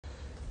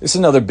This is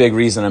another big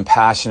reason I'm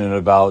passionate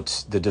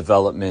about the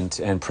development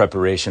and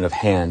preparation of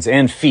hands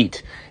and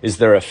feet is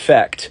their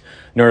effect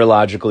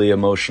neurologically,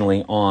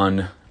 emotionally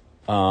on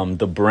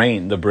the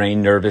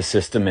brain nervous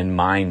system and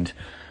mind.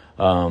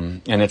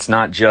 And it's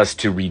not just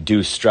to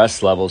reduce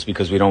stress levels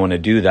because we don't want to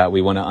do that.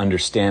 We want to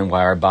understand why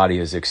our body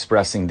is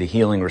expressing the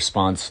healing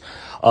response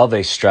of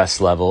a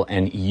stress level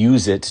and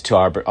use it to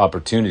our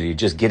opportunity.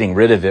 Just getting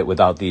rid of it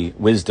without the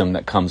wisdom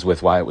that comes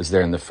with why it was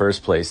there in the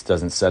first place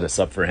doesn't set us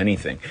up for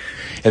anything.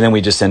 And then we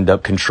just end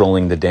up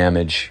controlling the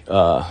damage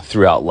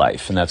throughout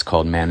life. And that's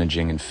called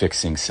managing and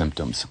fixing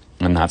symptoms.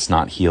 And that's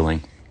not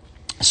healing.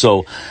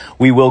 So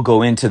we will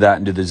go into that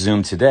into the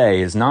Zoom today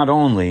is not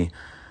only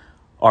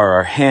are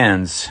our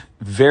hands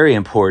very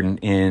important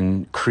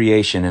in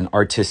creation and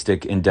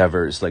artistic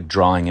endeavors like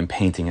drawing and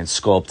painting and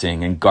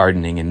sculpting and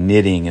gardening and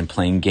knitting and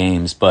playing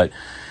games, but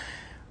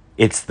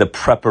it's the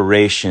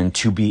preparation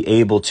to be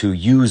able to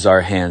use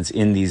our hands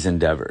in these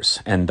endeavors.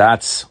 And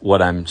that's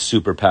what I'm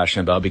super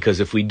passionate about, because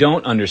if we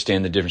don't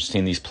understand the difference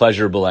between these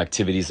pleasurable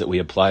activities that we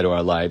apply to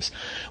our lives,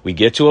 we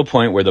get to a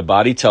point where the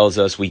body tells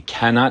us we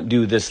cannot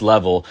do this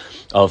level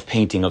of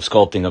painting, of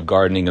sculpting, of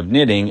gardening, of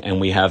knitting,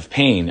 and we have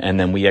pain. And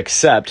then we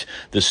accept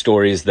the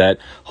stories that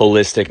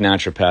holistic,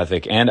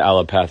 naturopathic, and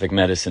allopathic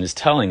medicine is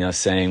telling us,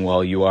 saying,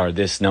 well, you are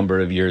this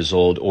number of years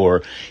old,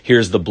 or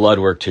here's the blood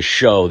work to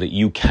show that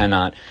you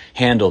cannot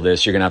handle this.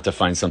 You're going to have to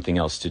find something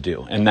else to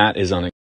do. And that is unacceptable.